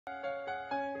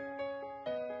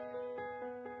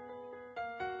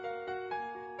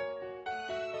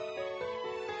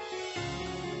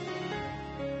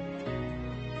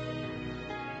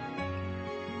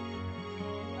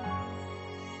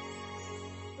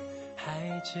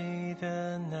还记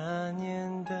得那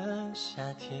年的夏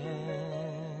天，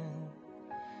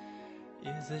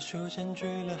椰子树占据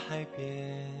了海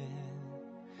边，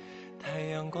太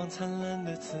阳光灿烂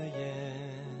的刺眼。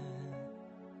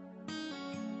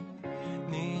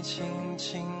你轻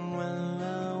轻吻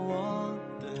了我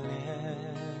的脸，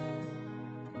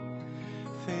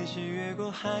飞机越过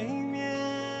海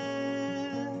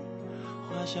面，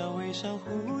画下微笑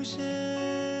弧线。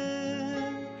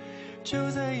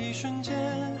就在一瞬间，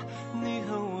你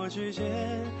和我之间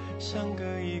相隔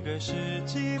一个世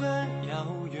纪般遥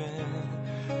远，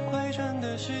快转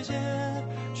的时间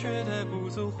却带不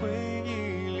走回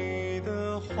忆里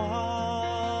的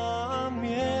画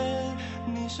面。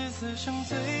你是此生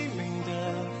最美的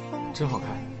风景，真好看，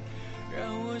让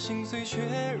我心碎却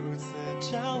如此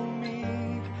着迷。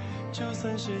就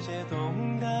算世界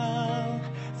动荡，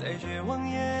再绝望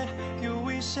也有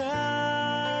微笑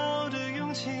的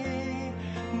勇气。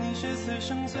你是此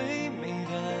生最美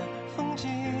的风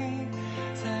景，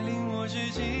才令我至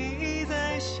今一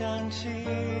再想起，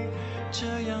这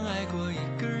样爱过一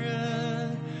个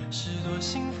人是多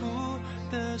幸福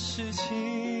的事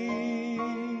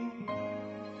情。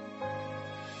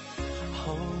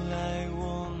后来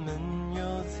我们又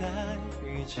再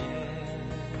遇见，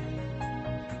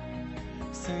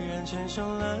虽然牵手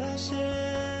了线，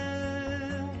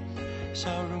笑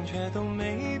容却都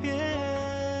没变。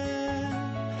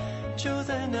就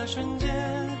在那瞬间，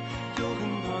有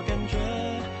很多感觉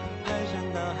排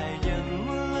山倒海淹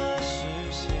没了视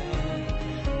线。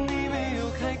你没有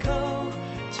开口，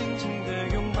紧紧地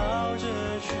拥抱着，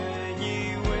却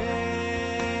以为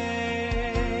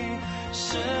深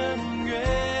渊。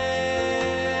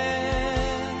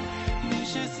你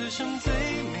是此生最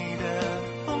美的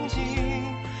风景，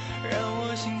让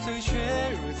我心碎却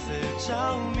如此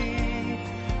着迷。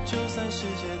就算世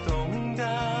界动荡，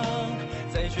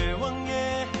再绝望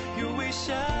也有微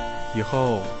笑。以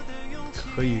后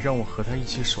可以让我和他一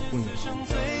起守护你吗？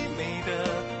最美的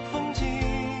风景，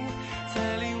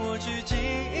才令我至今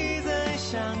一再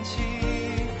想起，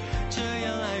这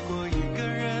样爱过一个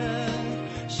人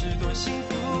是多幸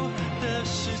福的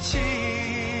事情。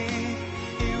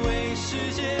以为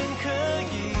时间可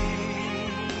以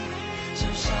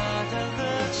像沙滩和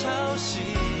潮汐，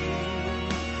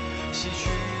洗去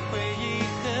回忆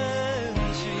痕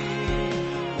迹。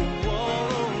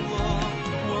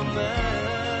我们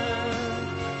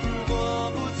如果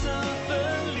不曾分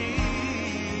离，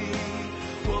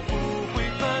我不会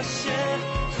发现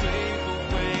最后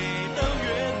回到原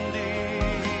地，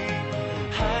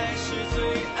还是最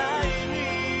爱你。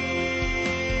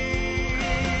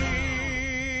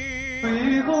挥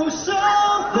不手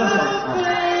的悲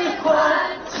欢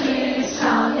几少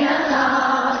年了，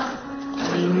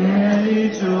今夜依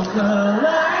旧何来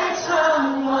长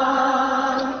望？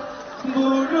不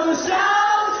如小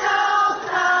小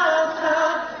踏踏，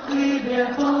离别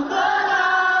风和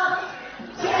浪，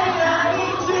天涯一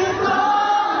曲风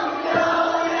悠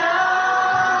扬。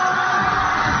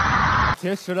结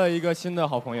识了一个新的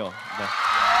好朋友。对，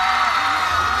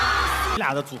你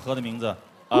俩的组合的名字？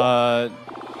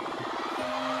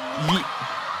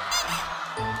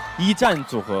一战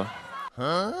组合。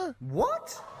What？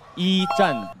 一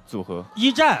战组合。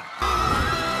一战。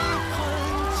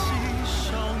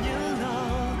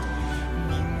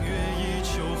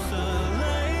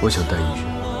我想带一人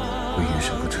回余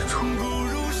生不知处。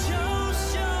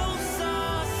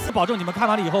保证你们看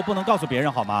完了以后不能告诉别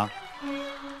人，好吗？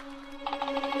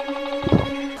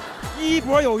一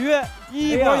博有约，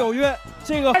一博有约，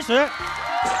这个开始。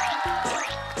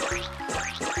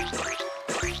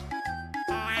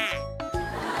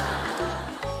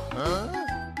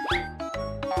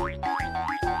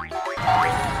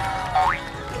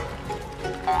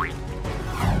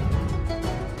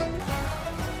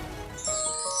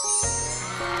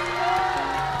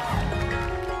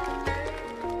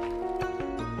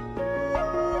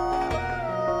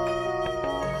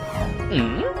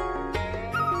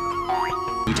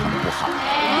非常不好，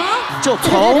就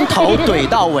从头怼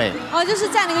到尾。哦，就是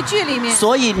在那个剧里面。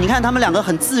所以你看，他们两个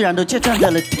很自然的就站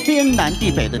在了天南地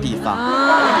北的地方。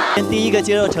第一个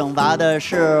接受惩罚的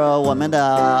是我们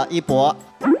的一博。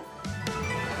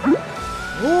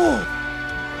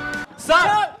3。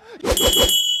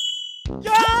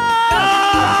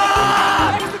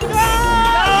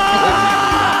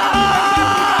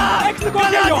X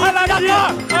光电有害垃圾，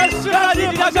湿垃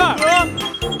圾方向和。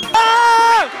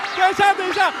等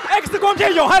一下 ，X 光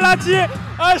片有害垃圾，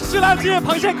湿垃圾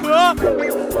螃蟹壳，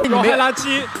有害垃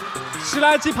圾，湿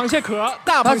垃圾螃蟹壳，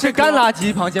大螃蟹干垃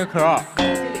圾螃蟹壳。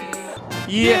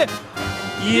一，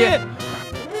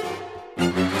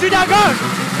指甲盖。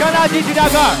干垃圾指甲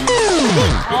盖。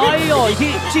哎呦，已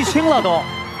经记清了都。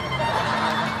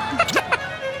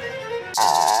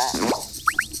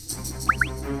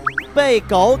被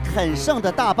狗啃剩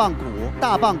的大棒骨，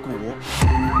大棒骨。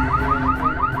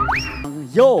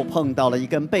又碰到了一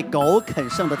根被狗啃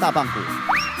剩的大棒骨。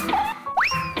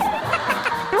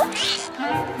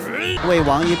为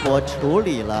王一博处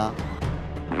理了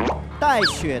带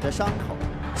血的伤口。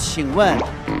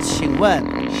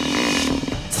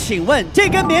请问这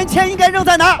根棉签应该扔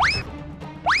在哪儿？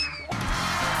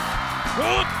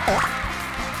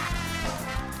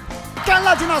干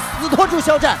垃圾呢？死拖住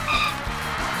肖战，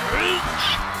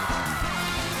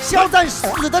肖战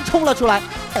死的冲了出来。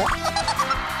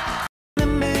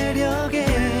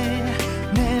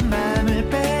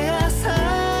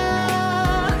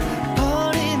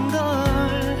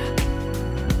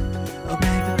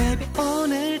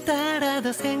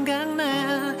 생각나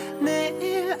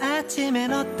내일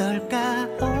아침엔 어떨까